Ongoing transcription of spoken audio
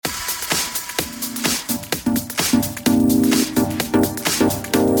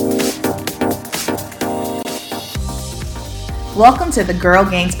Welcome to the Girl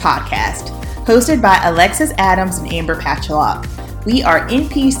Gangs podcast, hosted by Alexis Adams and Amber Patchlock. We are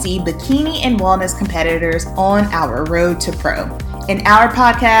NPC bikini and wellness competitors on our road to pro. In our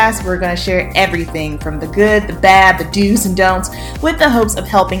podcast, we're going to share everything from the good, the bad, the do's and don'ts, with the hopes of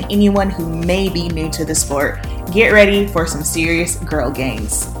helping anyone who may be new to the sport. Get ready for some serious girl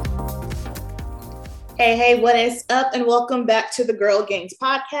gangs. Hey, what is up? And welcome back to the Girl Gangs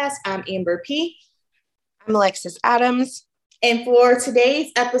podcast. I'm Amber P. I'm Alexis Adams. And for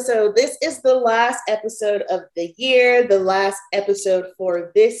today's episode, this is the last episode of the year, the last episode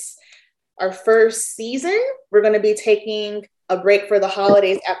for this, our first season. We're going to be taking a break for the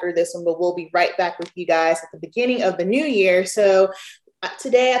holidays after this one, but we'll be right back with you guys at the beginning of the new year. So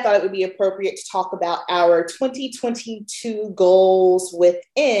today I thought it would be appropriate to talk about our 2022 goals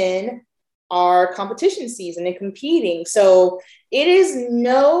within our competition season and competing. So it is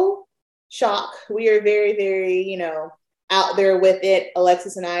no shock. We are very, very, out there with it.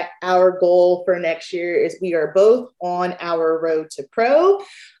 Alexis and I, our goal for next year is we are both on our road to pro.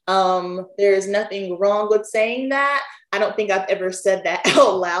 There is nothing wrong with saying that. I don't think I've ever said that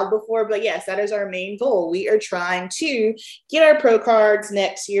out loud before, but yes, that is our main goal. We are trying to get our pro cards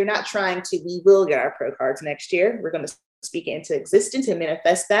next year. Not trying to, we will get our pro cards next year. We're going to speak it into existence and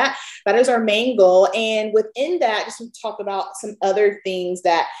manifest that. That is our main goal. And within that, just to talk about some other things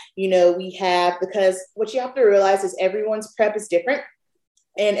that, we have, because what you have to realize is everyone's prep is different.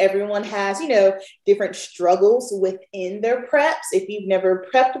 And everyone has, different struggles within their preps. If you've never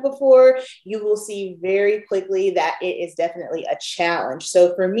prepped before, you will see very quickly that it is definitely a challenge.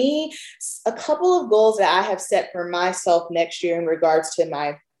 So for me, a couple of goals that I have set for myself next year in regards to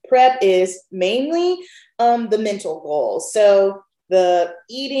my prep is mainly the mental goals. So the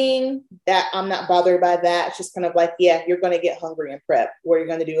eating, that I'm not bothered by that. It's just kind of like, yeah, you're going to get hungry in prep. What are you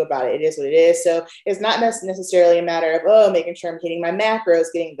going to do about it? It is what it is. So it's not necessarily a matter of, making sure I'm hitting my macros,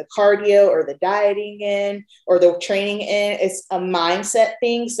 getting the cardio or the dieting in or the training in. It's a mindset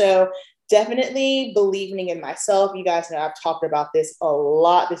thing. So definitely believing in myself. You guys know I've talked about this a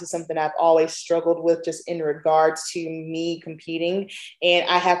lot. This is something I've always struggled with just in regards to me competing. And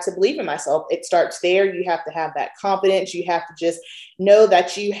I have to believe in myself. It starts there. You have to have that confidence. You have to just know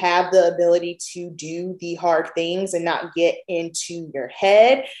that you have the ability to do the hard things and not get into your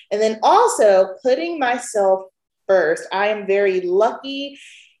head. And then also putting myself first. I am very lucky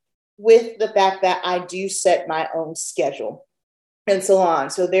with the fact that I do set my own schedule and so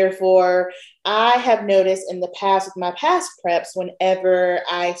on. So therefore, I have noticed in the past with my past preps, whenever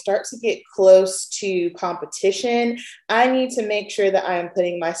I start to get close to competition, I need to make sure that I am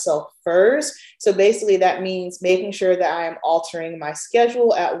putting myself first. So basically that means making sure that I am altering my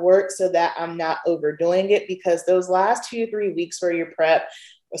schedule at work so that I'm not overdoing it, because those last 2 to 3 weeks for your prep,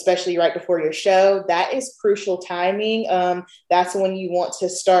 especially right before your show, that is crucial timing. That's when you want to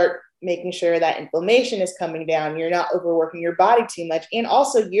start making sure that inflammation is coming down. You're not overworking your body too much. And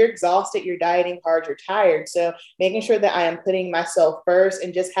also you're exhausted, you're dieting hard, you're tired. So making sure that I am putting myself first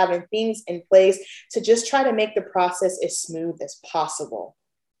and just having things in place to just try to make the process as smooth as possible.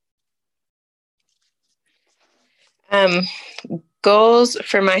 Goals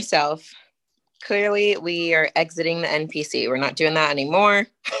for myself. Clearly, we are exiting the NPC. We're not doing that anymore.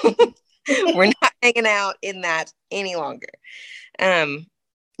 We're not hanging out in that any longer.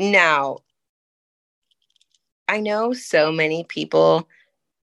 Now, I know so many people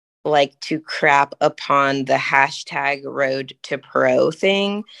like to crap upon the hashtag road to pro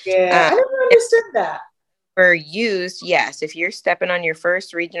thing. Yeah, I never understood that. For used, yes. If you're stepping on your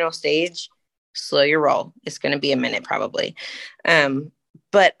first regional stage, slow your roll. It's going to be a minute probably.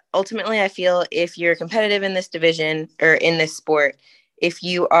 But ultimately, I feel if you're competitive in this division or in this sport, if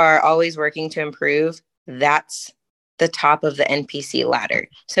you are always working to improve, that's the top of the NPC ladder.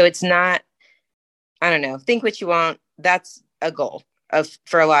 So it's not, I don't know, think what you want. That's a goal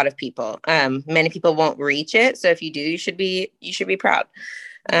for a lot of people. Many people won't reach it. So if you do, you should be proud.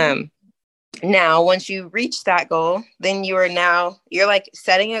 Now, once you reach that goal, then you're like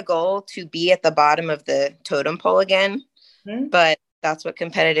setting a goal to be at the bottom of the totem pole again. Mm-hmm. But that's what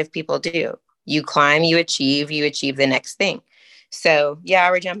competitive people do. You climb, you achieve the next thing. So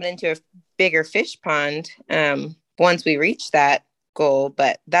yeah, we're jumping into a bigger fish pond once we reach that goal,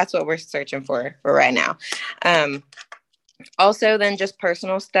 but that's what we're searching for right now. Also then just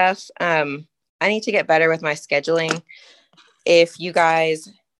personal stuff. I need to get better with my scheduling. If you guys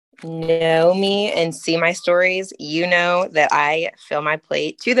know me and see my stories, you know that I fill my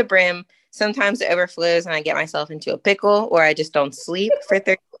plate to the brim. Sometimes it overflows and I get myself into a pickle or I just don't sleep for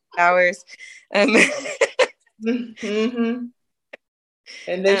 30 hours. Mm-hmm.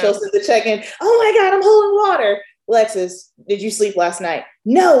 And then she'll send the check-in. Oh my God, I'm holding water. Alexis, did you sleep last night?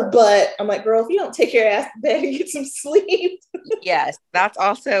 No, but I'm like, girl, if you don't take your ass to bed and get some sleep. Yes, that's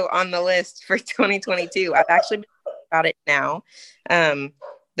also on the list for 2022. I've actually been about it now.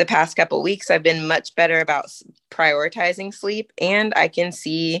 The past couple weeks, I've been much better about prioritizing sleep, and I can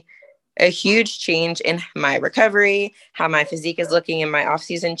see a huge change in my recovery, how my physique is looking in my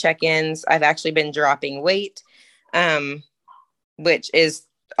off-season check-ins. I've actually been dropping weight, which is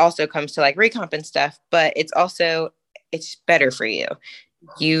also comes to like recomp and stuff, but it's better for you.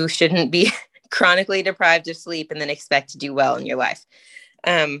 You shouldn't be chronically deprived of sleep and then expect to do well in your life.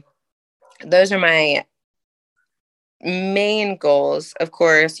 Those are my main goals. Of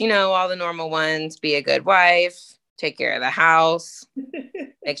course, all the normal ones: be a good wife, take care of the house,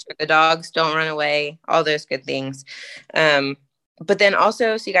 make sure the dogs don't run away, all those good things. But then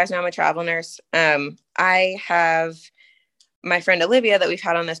also, so you guys know I'm a travel nurse. I have my friend Olivia that we've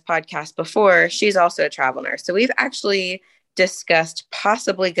had on this podcast before. She's also a travel nurse. So we've actually discussed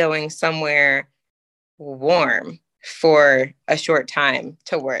possibly going somewhere warm for a short time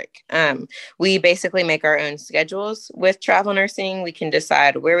to work. We basically make our own schedules with travel nursing. We can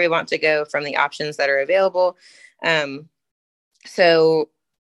decide where we want to go from the options that are available. So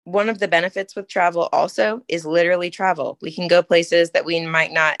one of the benefits with travel also is literally travel. We can go places that we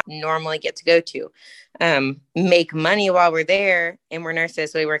might not normally get to go to, make money while we're there. And we're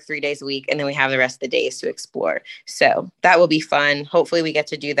nurses, so we work 3 days a week, and then we have the rest of the days to explore. So that will be fun. Hopefully we get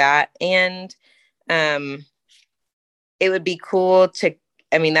to do that. And it would be cool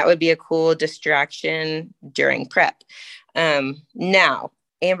that would be a cool distraction during prep. Now,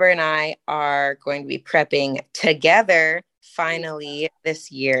 Amber and I are going to be prepping together finally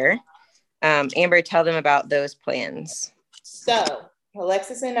this year. Amber, tell them about those plans. So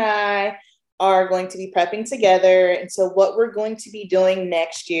Alexis and I are going to be prepping together. And so what we're going to be doing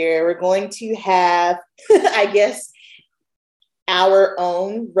next year, we're going to have, I guess, our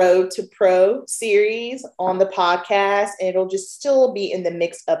own Road to Pro series on the podcast. And it'll just still be in the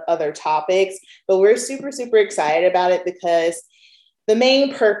mix of other topics. But we're super, super excited about it because the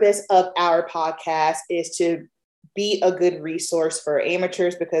main purpose of our podcast is to be a good resource for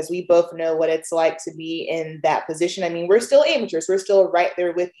amateurs, because we both know what it's like to be in that position. I mean, we're still amateurs. We're still right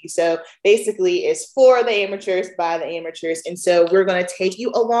there with you. So basically it's for the amateurs, by the amateurs. And so we're going to take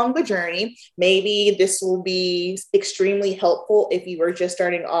you along the journey. Maybe this will be extremely helpful if you were just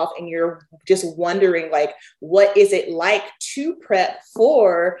starting off and you're just wondering, like, what is it like to prep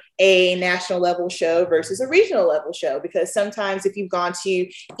for a national level show versus a regional level show? Because sometimes if you've gone to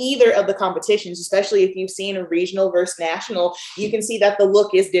either of the competitions, especially if you've seen a regional versus national, you can see that the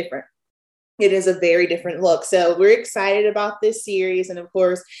look is different. It is a very different look. So we're excited about this series. And of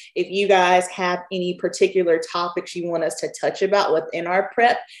course, if you guys have any particular topics you want us to touch about within our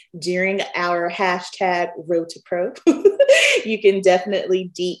prep during our hashtag Road to Pro, you can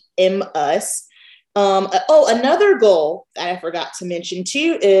definitely DM us. Another goal that I forgot to mention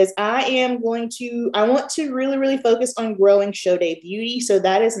too is I want to really, really focus on growing Show Day Beauty. So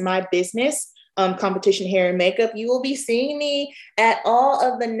that is my business. Competition Hair and Makeup. You will be seeing me at all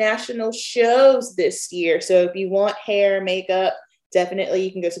of the national shows this year. So if you want hair, makeup, definitely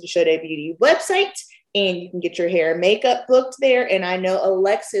you can go to the Show Day Beauty website and you can get your hair and makeup booked there. And I know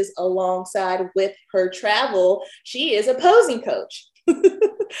Alexis, alongside with her travel, she is a posing coach.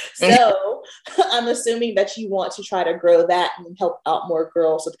 So I'm assuming that you want to try to grow that and help out more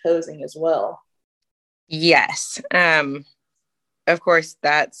girls with posing as well. Yes. Of course,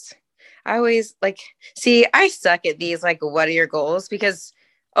 I always I suck at these, what are your goals? Because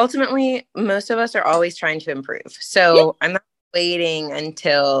ultimately, most of us are always trying to improve. So I'm not waiting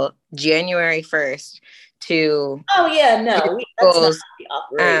until January 1st to. Oh, yeah, no, that's not how we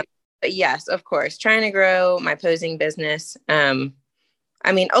operate. But yes, of course, trying to grow my posing business.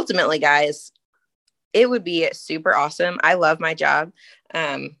 Ultimately, guys, it would be super awesome. I love my job.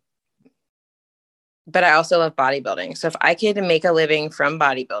 But I also love bodybuilding. So if I could make a living from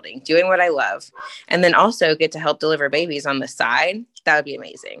bodybuilding, doing what I love, and then also get to help deliver babies on the side, that would be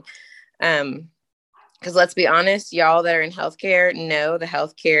amazing. Because let's be honest, y'all that are in healthcare know the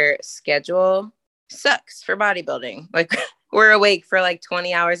healthcare schedule sucks for bodybuilding. We're awake for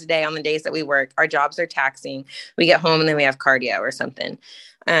 20 hours a day on the days that we work. Our jobs are taxing. We get home and then we have cardio or something.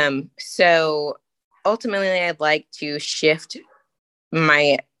 So ultimately, I'd like to shift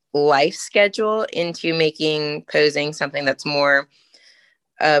my life schedule into making posing something that's more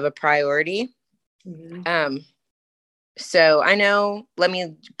of a priority. Mm-hmm. So I know, let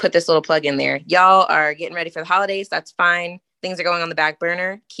me put this little plug in there. Y'all are getting ready for the holidays. That's fine. Things are going on the back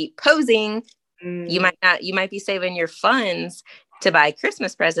burner. Keep posing. You might be saving your funds to buy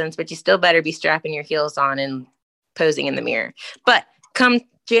Christmas presents, but you still better be strapping your heels on and posing in the mirror. But come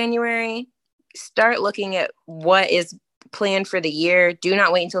January, start looking at what is planned for the year. Do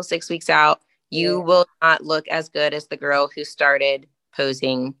not wait until 6 weeks out. You will not look as good as the girl who started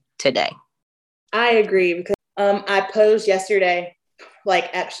posing today. I agree, because I posed yesterday, like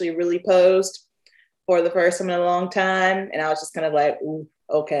actually really posed for the first time in a long time. And I was just kind of like, ooh,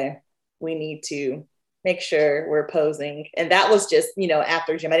 okay, we need to make sure we're posing. And that was just,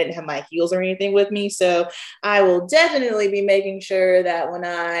 after gym. I didn't have my heels or anything with me. So I will definitely be making sure that when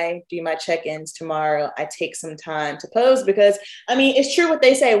I do my check-ins tomorrow, I take some time to pose, because it's true what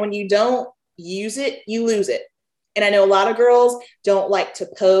they say, when you don't use it, you lose it. And I know a lot of girls don't like to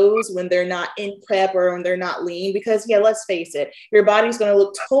pose when they're not in prep or when they're not lean, because let's face it, your body's going to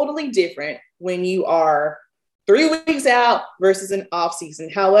look totally different when you are 3 weeks out versus an off season.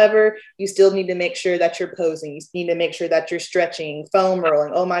 However, you still need to make sure that you're posing. You need to make sure that you're stretching, foam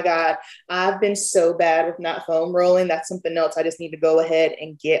rolling. Oh my God, I've been so bad with not foam rolling. That's something else I just need to go ahead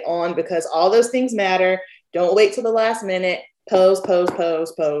and get on, because all those things matter. Don't wait till the last minute. Pose, pose,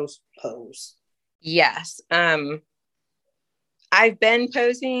 pose, pose, pose. Yes. I've been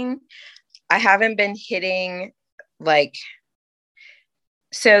posing. I haven't been hitting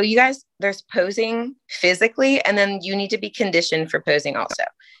so you guys, there's posing physically, and then you need to be conditioned for posing also.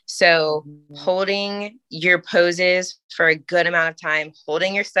 So holding your poses for a good amount of time,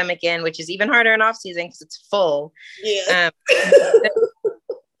 holding your stomach in, which is even harder in off season because it's full. Yeah.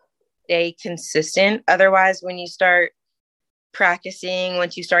 Stay consistent. Otherwise, when you start practicing,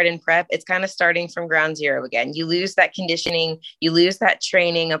 once you start in prep, it's kind of starting from ground zero again. You lose that conditioning, you lose that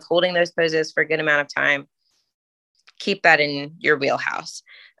training of holding those poses for a good amount of time. Keep that in your wheelhouse.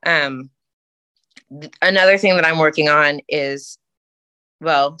 Another thing that I'm working on is,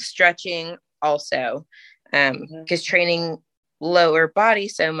 stretching also, because training lower body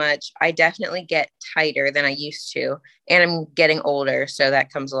so much, I definitely get tighter than I used to, and I'm getting older, so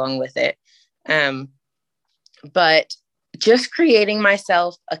that comes along with it. But just creating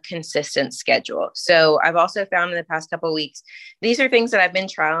myself a consistent schedule. So I've also found in the past couple of weeks, these are things that I've been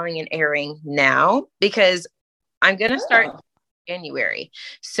trialing and erroring now, because I'm going to start January.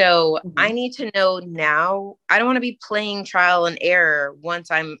 So I need to know now. I don't want to be playing trial and error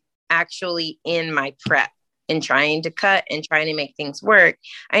once I'm actually in my prep and trying to cut and trying to make things work.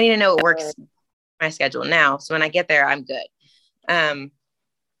 I need to know it works my schedule now. So when I get there, I'm good.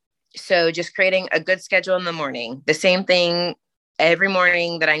 So just creating a good schedule in the morning, the same thing every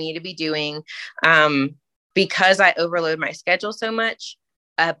morning that I need to be doing. Because I overload my schedule so much,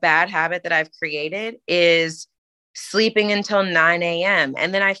 a bad habit that I've created is sleeping until 9 a.m.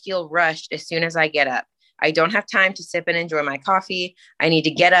 And then I feel rushed as soon as I get up. I don't have time to sip and enjoy my coffee. I need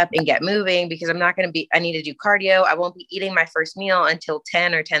to get up and get moving, because I need to do cardio. I won't be eating my first meal until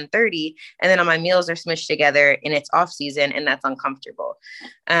 10 or 10:30. And then all my meals are smushed together and it's off season, and that's uncomfortable.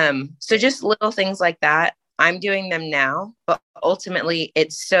 So just little things like that. I'm doing them now, but ultimately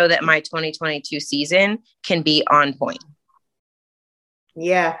it's so that my 2022 season can be on point.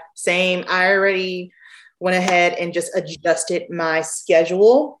 Yeah, same. I already went ahead and just adjusted my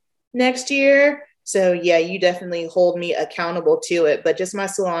schedule next year. So yeah, you definitely hold me accountable to it, but just my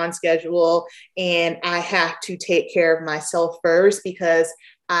salon schedule. And I have to take care of myself first, because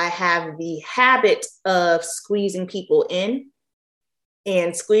I have the habit of squeezing people in,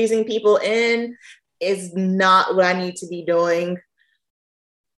 and squeezing people in is not what I need to be doing.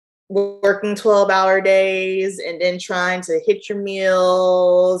 Working 12-hour days and then trying to hit your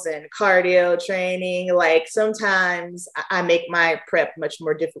meals and cardio training. Like, sometimes I make my prep much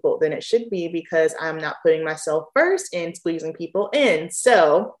more difficult than it should be, because I'm not putting myself first and squeezing people in.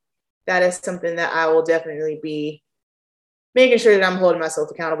 So that is something that I will definitely be making sure that I'm holding myself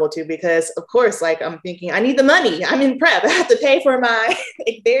accountable to, because of course, I'm thinking, I need the money. I'm in prep. I have to pay for my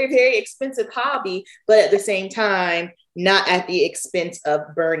very, very expensive hobby, but at the same time, not at the expense of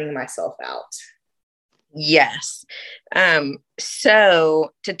burning myself out. Yes.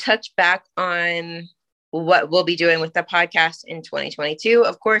 So to touch back on what we'll be doing with the podcast in 2022,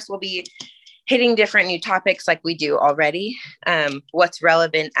 of course, we'll be hitting different new topics like we do already, what's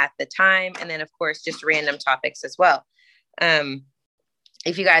relevant at the time. And then of course, just random topics as well.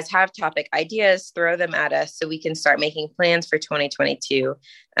 If you guys have topic ideas, throw them at us so we can start making plans for 2022.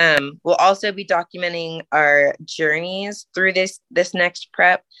 We'll also be documenting our journeys through this next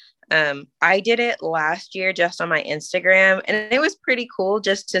prep. I did it last year just on my Instagram, and it was pretty cool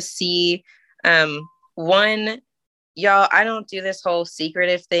just to see, y'all, I don't do this whole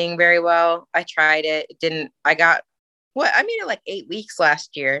secretive thing very well. I tried it. I made it like 8 weeks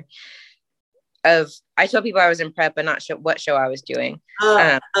last year. I told people I was in prep, but not what show I was doing.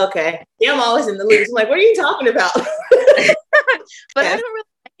 Okay. Yeah, I'm always in the loop. I'm like, what are you talking about? But I don't really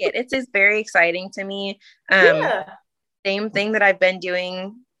like it. It's just very exciting to me. Same thing that I've been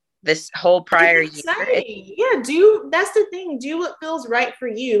doing this whole prior year. That's the thing. Do what feels right for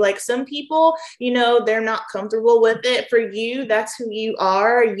you. Like some people, they're not comfortable with it. For you, that's who you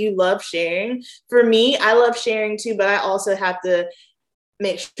are. You love sharing. For me, I love sharing too, but I also have to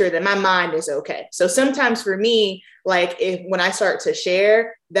make sure that my mind is okay. So sometimes for me, like when I start to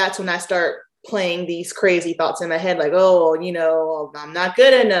share, that's when I start playing these crazy thoughts in my head, like, I'm not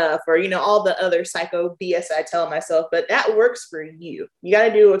good enough, or, all the other psycho BS I tell myself, but that works for you. You got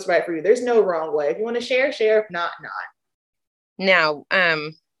to do what's right for you. There's no wrong way. If you want to share, share. If not, not. Now,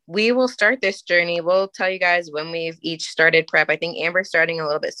 we will start this journey. We'll tell you guys when we've each started prep. I think Amber's starting a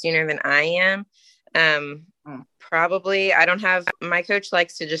little bit sooner than I am. Probably, I don't have, my coach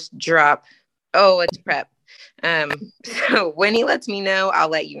likes to just drop, it's prep. So when he lets me know, I'll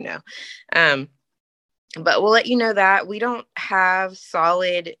let you know. But we'll let you know that we don't have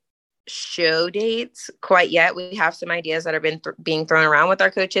solid show dates quite yet. We have some ideas that have been being thrown around with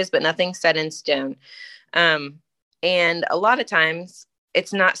our coaches, but nothing set in stone. And a lot of times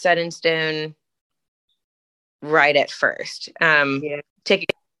it's not set in stone right at first. Take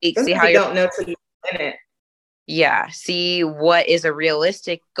a week, see how you don't know till you in it. Yeah, see what is a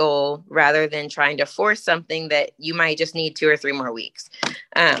realistic goal rather than trying to force something that you might just need 2 or 3 more weeks.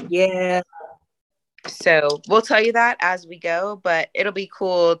 So we'll tell you that as we go, but it'll be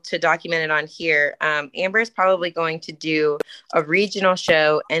cool to document it on here. Amber is probably going to do a regional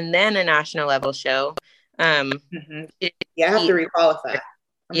show and then a national level show. I have to requalify.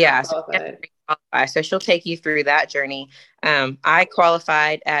 So she'll take you through that journey. I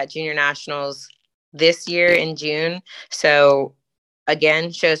qualified at junior nationals this year in June. So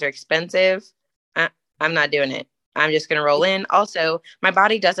again, shows are expensive. I'm not doing it. I'm just going to roll in. Also, my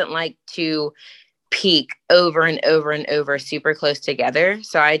body doesn't like to peak over and over and over super close together.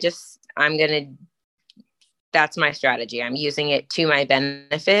 So that's my strategy. I'm using it to my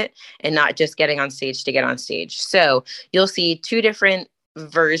benefit and not just getting on stage to get on stage. So you'll see 2 different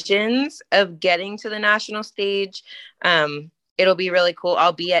versions of getting to the national stage. It'll be really cool.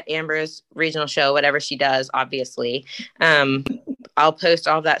 I'll be at Amber's regional show, whatever she does, obviously. I'll post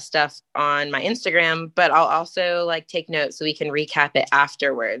all that stuff on my Instagram, but I'll also take notes so we can recap it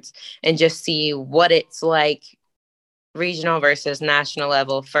afterwards and just see what it's like regional versus national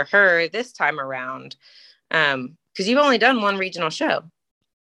level for her this time around. Because you've only done 1 regional show.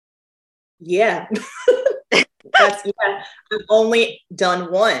 Yeah. I've only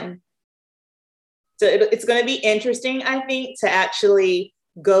done 1. So it's going to be interesting, I think, to actually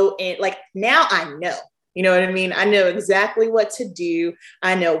go in. Now I know, you know what I mean? I know exactly what to do.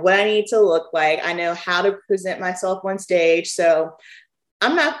 I know what I need to look like. I know how to present myself on stage. So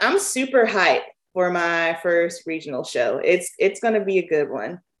I'm super hyped for my first regional show. It's going to be a good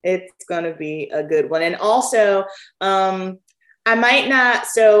one. It's going to be a good one. And also, I might not.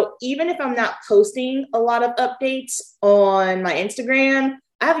 So even if I'm not posting a lot of updates on my Instagram,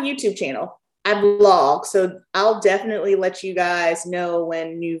 I have a YouTube channel. I vlog. So I'll definitely let you guys know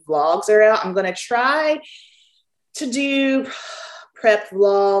when new vlogs are out. I'm going to try to do prep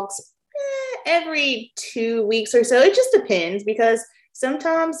vlogs every 2 weeks or so. It just depends because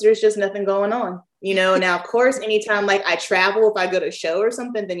sometimes there's just nothing going on. Now, of course, anytime I travel, if I go to a show or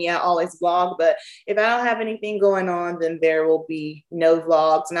something, then I always vlog. But if I don't have anything going on, then there will be no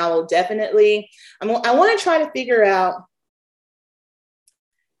vlogs. And I will definitely, I want to try to figure out,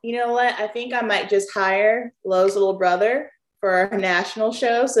 you know what? I think I might just hire Lo's little brother for our national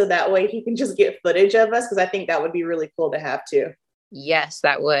show. So that way he can just get footage of us. Because I think that would be really cool to have too. Yes,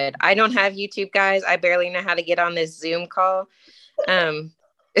 that would. I don't have YouTube, guys. I barely know how to get on this Zoom call. So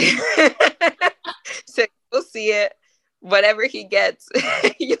you'll see it. Whatever he gets,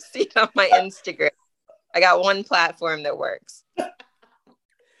 you'll see it on my Instagram. I got 1 platform that works.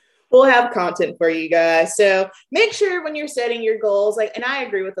 We'll have content for you guys. So make sure when you're setting your goals, and I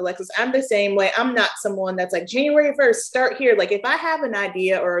agree with Alexis, I'm the same way. I'm not someone that's January 1st, start here. If I have an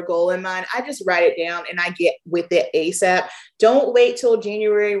idea or a goal in mind, I just write it down and I get with it ASAP. Don't wait till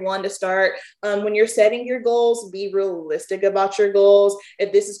January 1 to start. When you're setting your goals, be realistic about your goals.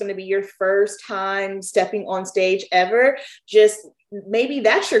 If this is going to be your first time stepping on stage ever, just maybe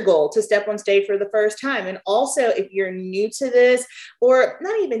that's your goal, to step on stage for the first time. And also, if you're new to this, or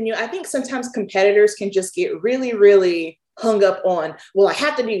not even new, I think sometimes competitors can just get really, really hung up on, well, I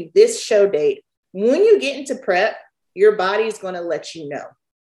have to do this show date. When you get into prep, your body's going to let you know.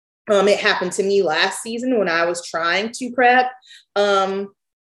 It happened to me last season when I was trying to prep.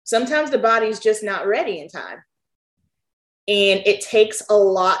 Sometimes the body's just not ready in time. And it takes a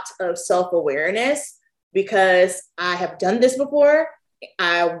lot of self-awareness, because I have done this before.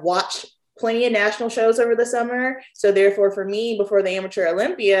 I watch plenty of national shows over the summer. So therefore, for me, before the Amateur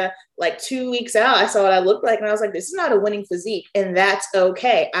Olympia, like 2 weeks out, I saw what I looked like and I was like, this is not a winning physique, and that's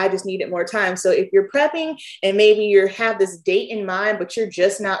okay. I just needed more time. So if you're prepping and maybe you have this date in mind, but you're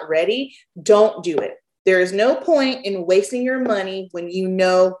just not ready, don't do it. There is no point in wasting your money when you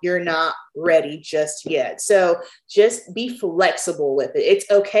know you're not ready just yet. So just be flexible with it. It's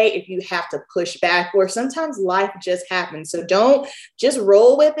okay if you have to push back, or sometimes life just happens. So don't just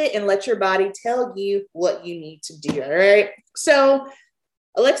roll with it and let your body tell you what you need to do. All right. So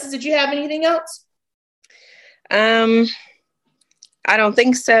Alexis, did you have anything else? I don't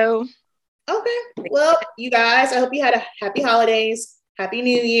think so. Okay. Well, you guys, I hope you had a happy holidays, happy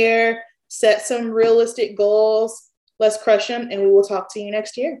new year. Set some realistic goals. Let's crush them, and we will talk to you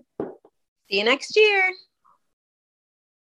next year. See you next year.